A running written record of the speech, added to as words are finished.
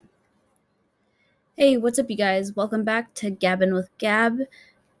Hey, what's up, you guys? Welcome back to Gabbin' with Gab.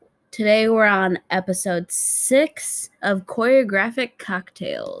 Today we're on episode 6 of Choreographic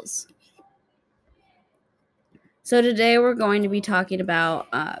Cocktails. So, today we're going to be talking about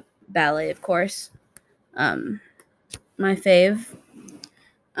ballet, of course. My fave.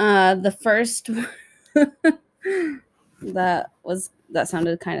 The first. that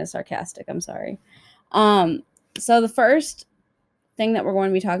sounded kind of sarcastic. I'm sorry. So, the first thing that we're going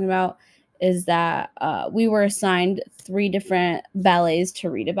to be talking about is that we were assigned 3 different ballets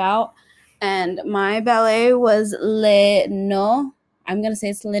to read about. And my ballet was Le No. I'm going to say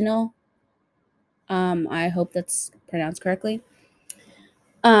it's Le No. I hope that's pronounced correctly.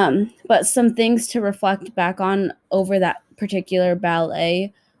 But some things to reflect back on over that particular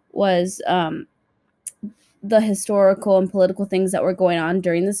ballet was the historical and political things that were going on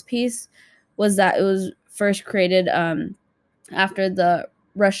during this piece. Was that it was first created after the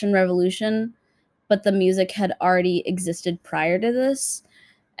Russian Revolution, but the music had already existed prior to this,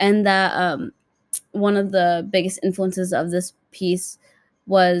 and that one of the biggest influences of this piece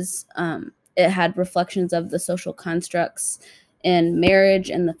was it had reflections of the social constructs in marriage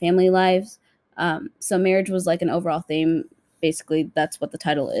and the family lives. So marriage was like an overall theme. Basically, that's what the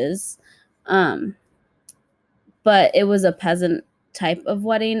title is. Um, but it was a peasant type of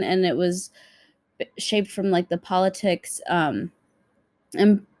wedding, and it was shaped from like the politics.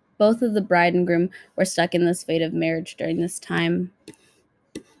 And both of the bride and groom were stuck in this fate of marriage during this time.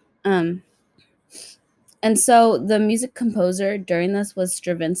 Um, and so the music composer during this was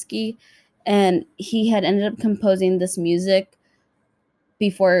Stravinsky, and he had ended up composing this music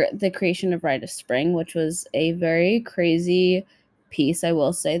before the creation of Rite of Spring, which was a very crazy piece. I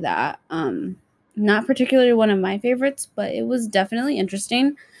will say that. Not particularly one of my favorites, but it was definitely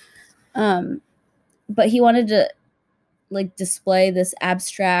interesting. But he wanted to like display this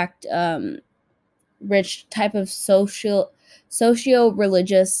abstract rich type of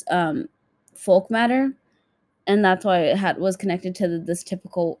socio-religious folk matter, and that's why it was connected to this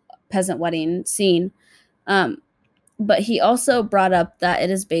typical peasant wedding scene. Um, but he also brought up that it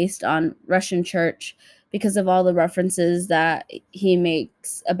is based on Russian church because of all the references that he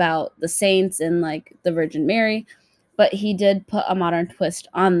makes about the saints and like the Virgin Mary. But he did put a modern twist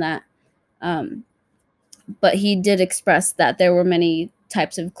on that. Um, but he did express that there were many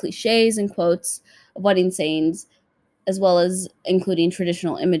types of cliches and quotes of wedding sayings, as well as including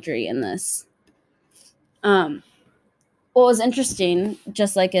traditional imagery in this. Um, what was interesting,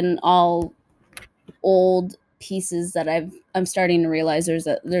 just like in all old pieces that I'm starting to realize there's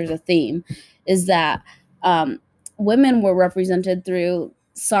a theme, is that um, women were represented through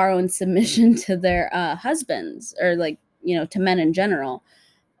sorrow and submission to their husbands, or like to men in general.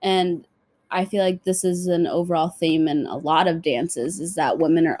 And I feel like this is an overall theme in a lot of dances, is that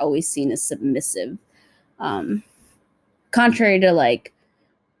women are always seen as submissive. Um, Contrary to like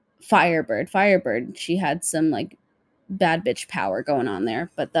Firebird, she had some like bad bitch power going on there,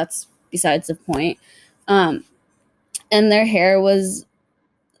 but that's besides the point. Um, and their hair was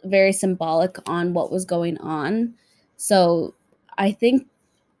very symbolic on what was going on. So I think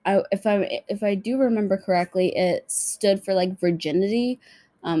if I do remember correctly, it stood for like virginity,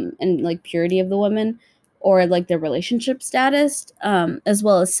 and like purity of the woman, or like their relationship status, as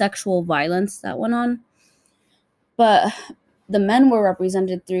well as sexual violence that went on. But the men were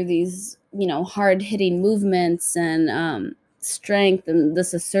represented through these, hard hitting movements and strength and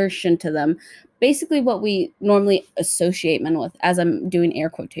this assertion to them. Basically, what we normally associate men with, as I'm doing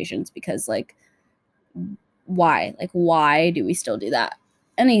air quotations, because like, why? Like, why do we still do that?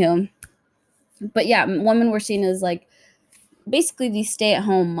 Anywho, but yeah, women were seen as like basically these stay at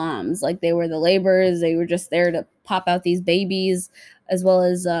home moms. Like, they were the laborers, they were just there to pop out these babies, as well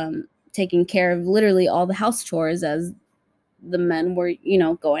as taking care of literally all the house chores as the men were,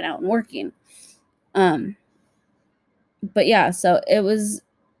 going out and working. Um, but yeah, so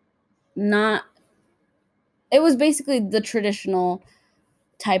not, it was basically the traditional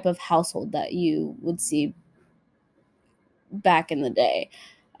type of household that you would see back in the day.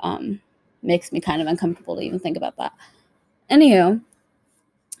 Um, Makes me kind of uncomfortable to even think about that. Anywho,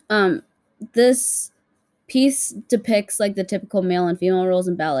 um, this piece depicts like the typical male and female roles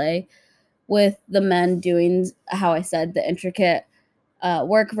in ballet, with the men doing, how I said, the intricate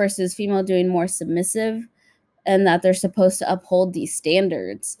work versus female doing more submissive, and that they're supposed to uphold these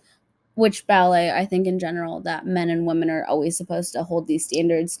standards. Which ballet, I think in general, that men and women are always supposed to hold these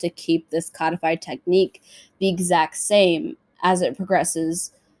standards to keep this codified technique the exact same as it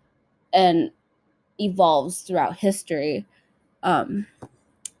progresses and evolves throughout history. Um,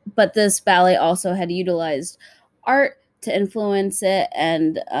 but this ballet also had utilized art to influence it.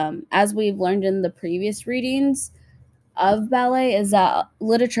 And as we've learned in the previous readings of ballet, is that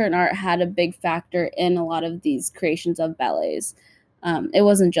literature and art had a big factor in a lot of these creations of ballets. It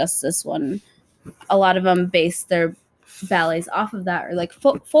wasn't just this one. A lot of them based their ballets off of that, or like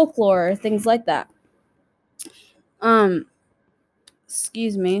folklore or things like that.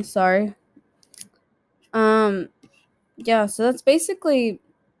 Excuse me, sorry. Yeah, so that's basically,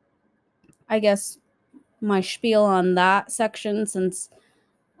 I guess, my spiel on that section, since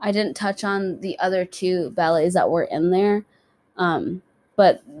I didn't touch on the other two ballets that were in there.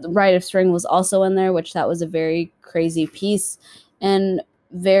 But the Rite of Spring was also in there, which that was a very crazy piece and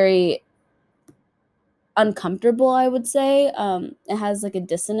very uncomfortable, I would say. It has like a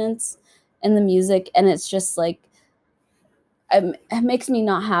dissonance in the music, and it's just like, it makes me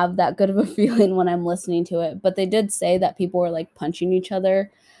not have that good of a feeling when I'm listening to it. But they did say that people were like punching each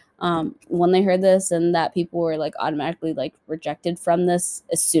other when they heard this, and that people were like automatically like rejected from this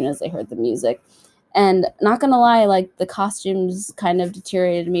as soon as they heard the music. And not gonna lie, like the costumes kind of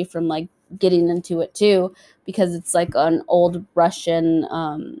deteriorated me from like getting into it too, because it's like an old Russian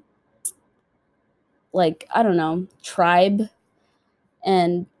like, I don't know, tribe,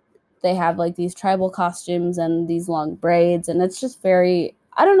 and they have like these tribal costumes and these long braids, and it's just very,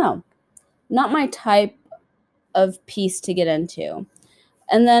 I don't know, not my type of piece to get into.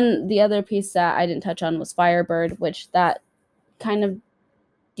 And then the other piece that I didn't touch on was Firebird, which that kind of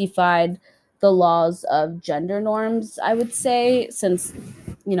defied the laws of gender norms, I would say, since,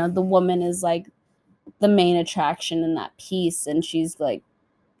 you know, the woman is like the main attraction in that piece, and she's like,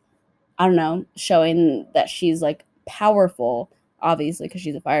 I don't know, showing that she's like powerful, obviously, because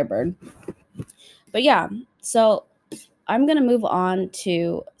she's a firebird. But yeah, so I'm going to move on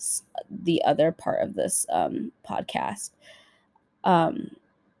to the other part of this podcast. And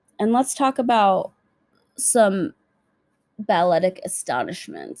let's talk about some balletic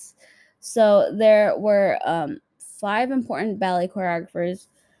astonishments. So there were 5 important ballet choreographers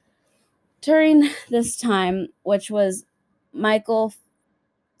during this time, which was Michael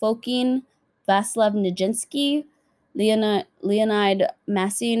Fokin, Vaslav Nijinsky, Leonid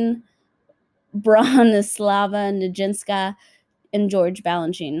Massin, Bronislava Nijinska, and George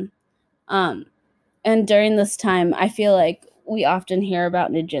Balanchine. Um, and during this time, I feel like we often hear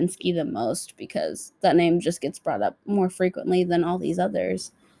about Nijinsky the most, because that name just gets brought up more frequently than all these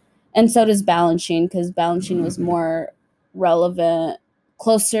others. And so does Balanchine, because Balanchine was more relevant,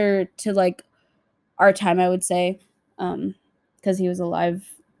 closer to like our time, I would say, because he was alive,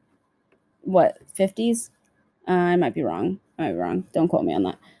 what, 50s? I might be wrong. Don't quote me on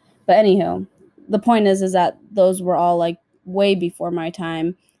that. But anywho, the point is that those were all like way before my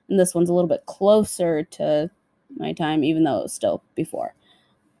time, and this one's a little bit closer to my time, even though it was still before.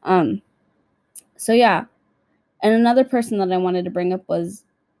 So yeah, and another person that I wanted to bring up was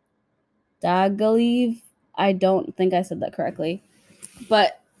Dagalev. I don't think I said that correctly,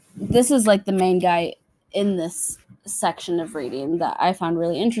 but this is like the main guy in this section of reading that I found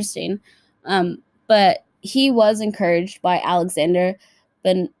really interesting. But he was encouraged by Alexander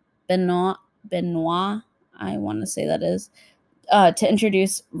Benoit, I want to say that is, to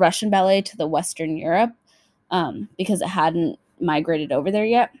introduce Russian ballet to the Western Europe, because it hadn't migrated over there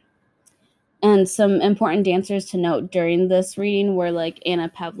yet. And some important dancers to note during this reading were like Anna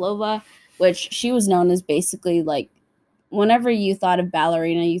Pavlova, which she was known as basically like, whenever you thought of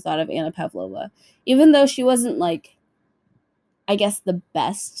ballerina, you thought of Anna Pavlova. Even though she wasn't like, I guess, the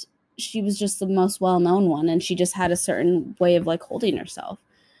best, she was just the most well-known one, and she just had a certain way of like holding herself.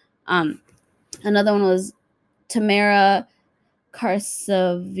 Another one was Tamara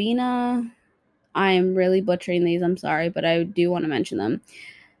Karsavina. I'm really butchering these, I'm sorry, but I do want to mention them.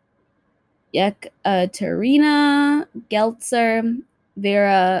 Terina Geltzer,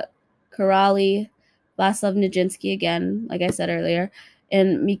 Vera Karali, Vaslav Nijinsky again, like I said earlier,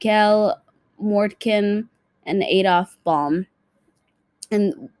 and Mikhail Mortkin and Adolf Baum.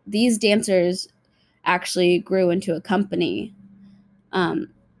 And these dancers actually grew into a company.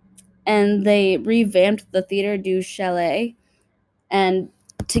 And they revamped the Theater du Chalet. And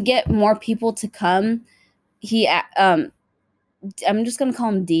to get more people to come, I'm just going to call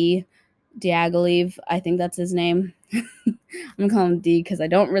him Diaghilev. I think that's his name. I'm going to call him D because I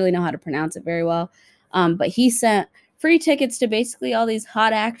don't really know how to pronounce it very well. But he sent free tickets to basically all these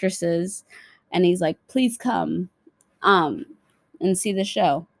hot actresses, and he's like, please come and see the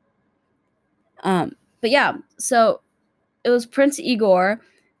show. But yeah, so it was Prince Igor,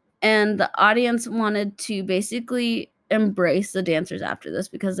 and the audience wanted to basically embrace the dancers after this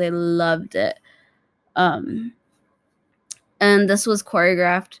because they loved it. And this was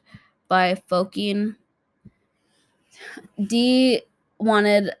choreographed by Fokin. D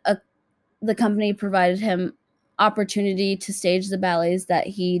wanted the company provided him opportunity to stage the ballets that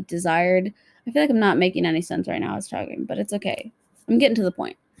he desired. I feel like I'm not making any sense right now as talking, but it's okay. I'm getting to the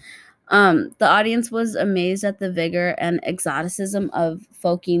point. The audience was amazed at the vigor and exoticism of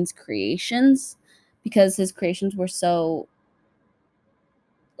Folking's creations because his creations were so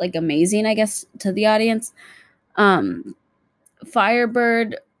like amazing, I guess, to the audience.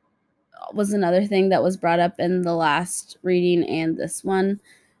 Firebird was another thing that was brought up in the last reading and this one.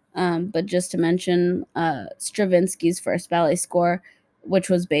 But just to mention, Stravinsky's first ballet score, which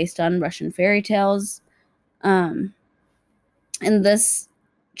was based on Russian fairy tales. In this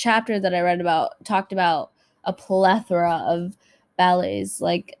chapter that I read about, talked about a plethora of ballets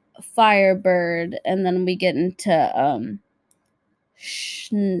like Firebird, and then we get into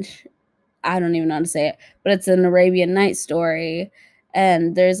I don't even know how to say it, but it's an Arabian Night story,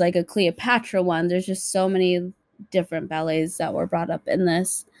 and there's like a Cleopatra one. There's just so many different ballets that were brought up in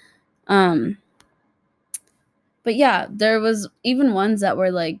this. But yeah, there was even ones that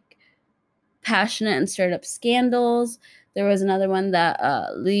were like passionate and stirred up scandals. There was another one that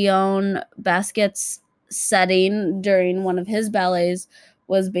Leon Basquiat's setting during one of his ballets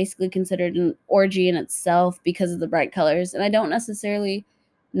was basically considered an orgy in itself because of the bright colors. And I don't necessarily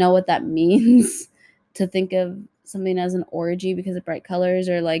know what that means to think of something as an orgy because of bright colors,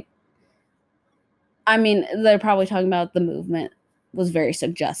 or like, I mean, they're probably talking about the movement was very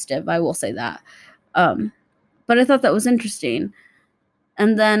suggestive. I will say that. But I thought that was interesting.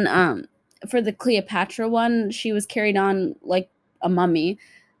 And then for the Cleopatra one, she was carried on like a mummy.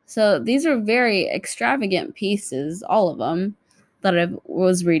 So these are very extravagant pieces, all of them, that I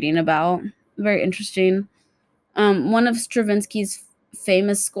was reading about. Very interesting. One of Stravinsky's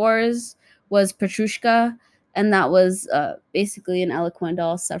famous scores was Petrushka, and that was basically an eloquent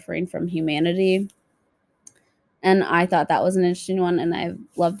doll suffering from humanity. And I thought that was an interesting one, and I've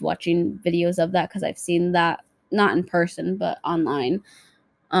loved watching videos of that because I've seen that not in person but online.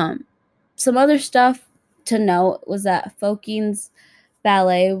 Some other stuff to note was that Folking's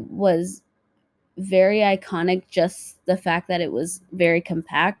ballet was very iconic, just the fact that it was very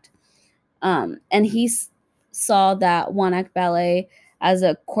compact. And he saw that one act ballet as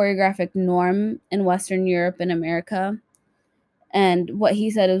a choreographic norm in Western Europe and America. And what he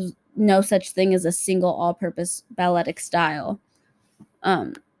said is no such thing as a single all purpose balletic style.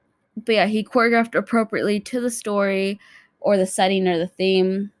 But yeah, he choreographed appropriately to the story or the setting or the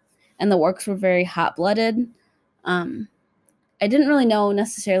theme, and the works were very hot blooded. I didn't really know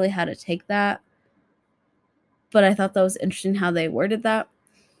necessarily how to take that, but I thought that was interesting how they worded that.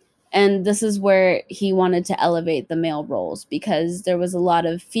 And this is where he wanted to elevate the male roles because there was a lot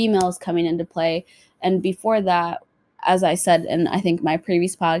of females coming into play. And before that, as I said in I think my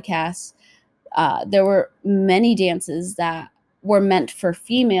previous podcast, there were many dances that were meant for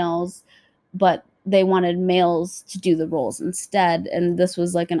females, but they wanted males to do the roles instead. And this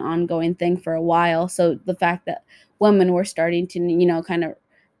was like an ongoing thing for a while. So the fact that women were starting to, kind of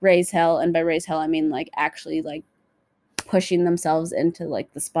raise hell, and by raise hell, I mean like actually like pushing themselves into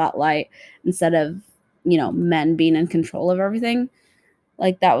like the spotlight instead of, men being in control of everything.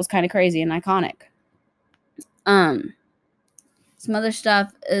 Like that was kind of crazy and iconic. Some other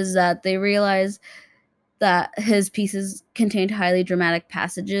stuff is that they realized that his pieces contained highly dramatic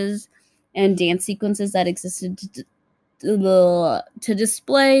passages and dance sequences that existed to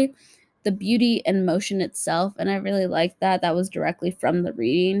display the beauty and motion itself. And I really liked that. That was directly from the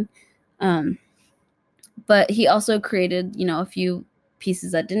reading. But he also created, a few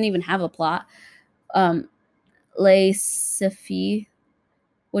pieces that didn't even have a plot. Les Siffy,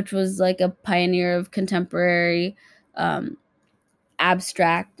 which was like a pioneer of contemporary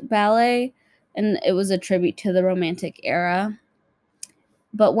abstract ballet, and it was a tribute to the Romantic era.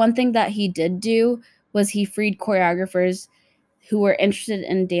 But one thing that he did do was he freed choreographers who were interested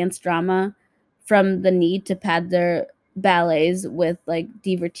in dance drama from the need to pad their ballets with like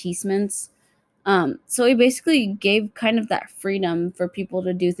divertissements. So he basically gave kind of that freedom for people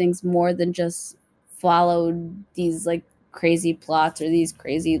to do things more than just follow these like crazy plots or these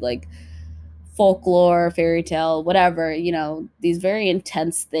crazy like folklore, fairy tale, whatever, these very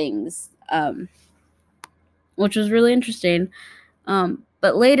intense things, which was really interesting.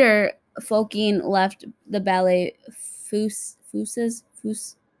 But later, Folking left the ballet Fus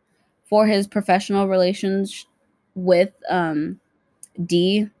for his professional relations with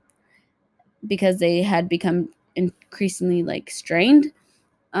D because they had become increasingly like strained.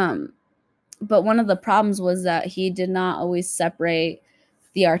 But one of the problems was that he did not always separate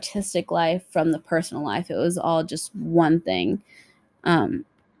the artistic life from the personal life. It was all just one thing.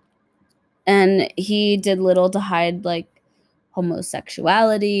 And he did little to hide like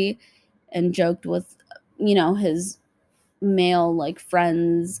homosexuality and joked with, his male like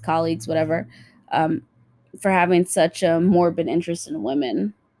friends, colleagues, whatever, um, for having such a morbid interest in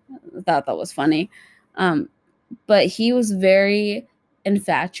women. I thought that was funny. Um, but he was very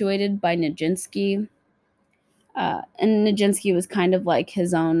infatuated by Nijinsky. And Nijinsky was kind of like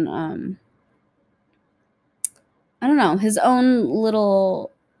his own, I don't know, his own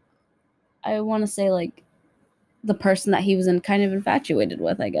little, I want to say like the person that he was kind of infatuated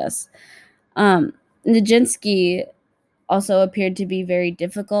with, I guess. Nijinsky also appeared to be very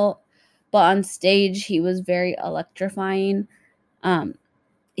difficult, but on stage he was very electrifying. Um,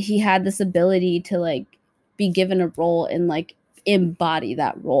 he had this ability to like be given a role and like embody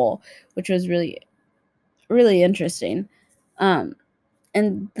that role, which was really, really interesting. Um,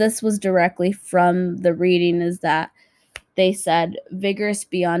 and this was directly from the reading, is that they said vigorous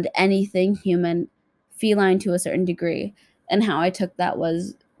beyond anything human, feline to a certain degree. And how I took that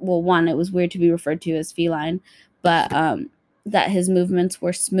was, well, one, it was weird to be referred to as feline, but that his movements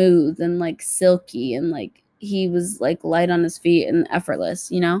were smooth and like silky, and like he was like light on his feet and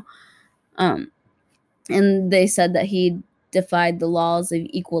effortless. Um, and they said that he defied the laws of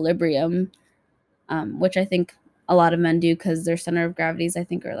equilibrium, which I think a lot of men do because their center of gravities, I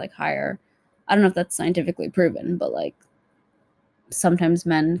think, are like higher. I don't know if that's scientifically proven, but like sometimes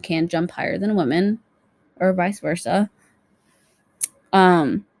men can jump higher than women or vice versa.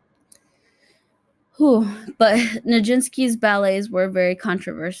 Um, whew. But Nijinsky's ballets were very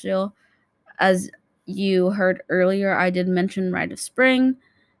controversial. As you heard earlier, I did mention Rite of Spring,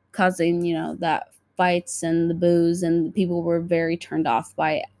 causing, that fights and the booze, and the people were very turned off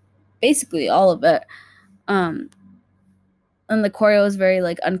by basically all of it. Um, and the choreo was very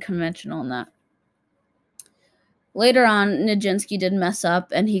like unconventional in that. Later on, Nijinsky did mess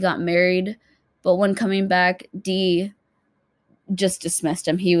up and he got married, but when coming back, Dee just dismissed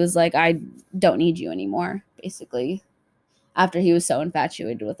him. He was like, I don't need you anymore, basically. After he was so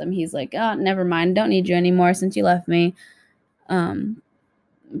infatuated with him, he's like, oh, never mind, don't need you anymore since you left me.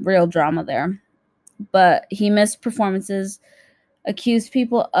 Real drama there. But he missed performances, accused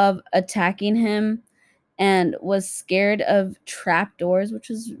people of attacking him, and was scared of trapdoors, which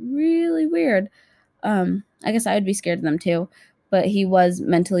is really weird. I guess I would be scared of them too. But he was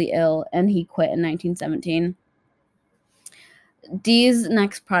mentally ill and he quit in 1917. Dee's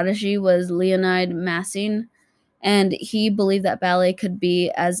next prodigy was Leonid Massing, and he believed that ballet could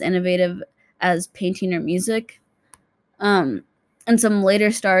be as innovative as painting or music. And some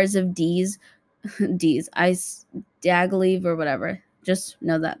later stars of D's, Diaghilev or whatever. Just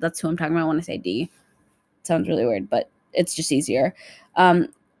know that that's who I'm talking about when I say D. It sounds really weird, but it's just easier.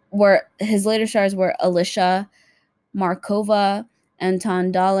 Where his later stars were Alicia Markova,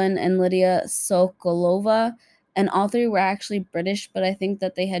 Anton Dalin, and Lydia Sokolova. And all three were actually British, but I think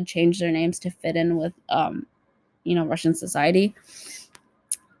that they had changed their names to fit in with, Russian society.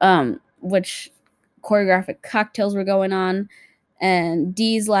 Which choreographic cocktails were going on. And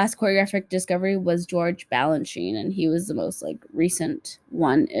Dee's last choreographic discovery was George Balanchine, and he was the most like recent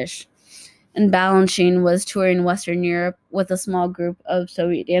one-ish. And Balanchine was touring Western Europe with a small group of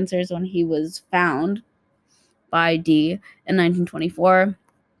Soviet dancers when he was found by Dee in 1924.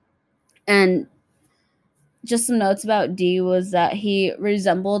 And just some notes about Dee was that he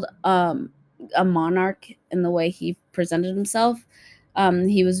resembled a monarch in the way he presented himself.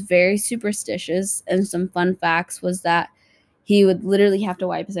 He was very superstitious, and some fun facts was that he would literally have to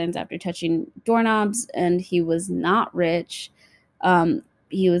wipe his hands after touching doorknobs, and he was not rich.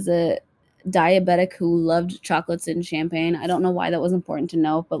 He was a diabetic who loved chocolates and champagne. I don't know why that was important to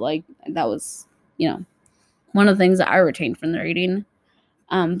know, but like that was, one of the things that I retained from the reading.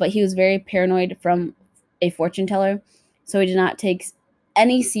 But he was very paranoid from a fortune teller, so he did not take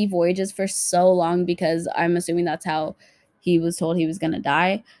any sea voyages for so long because I'm assuming that's how he was told he was going to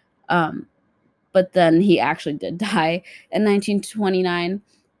die. But then he actually did die in 1929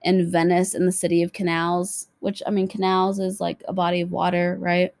 in Venice in the city of canals, which, I mean, canals is like a body of water,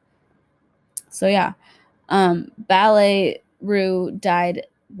 right? So yeah, Ballet Rue died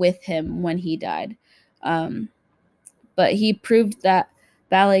with him when he died. But he proved that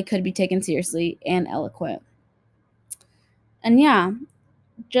ballet could be taken seriously and eloquent. And yeah,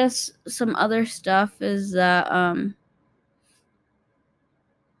 just some other stuff is that I'm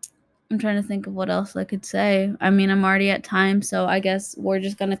trying to think of what else I could say. I mean, I'm already at time, so I guess we're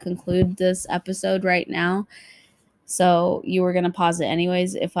just going to conclude this episode right now. So you were going to pause it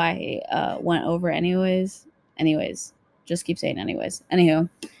anyways if I went over anyways. Anyways, just keep saying anyways. Anywho,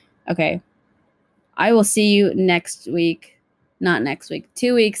 okay. I will see you next week. Not next week,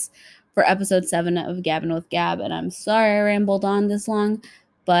 2 weeks for episode 7 of Gabbin' with Gab. And I'm sorry I rambled on this long,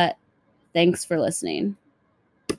 but thanks for listening.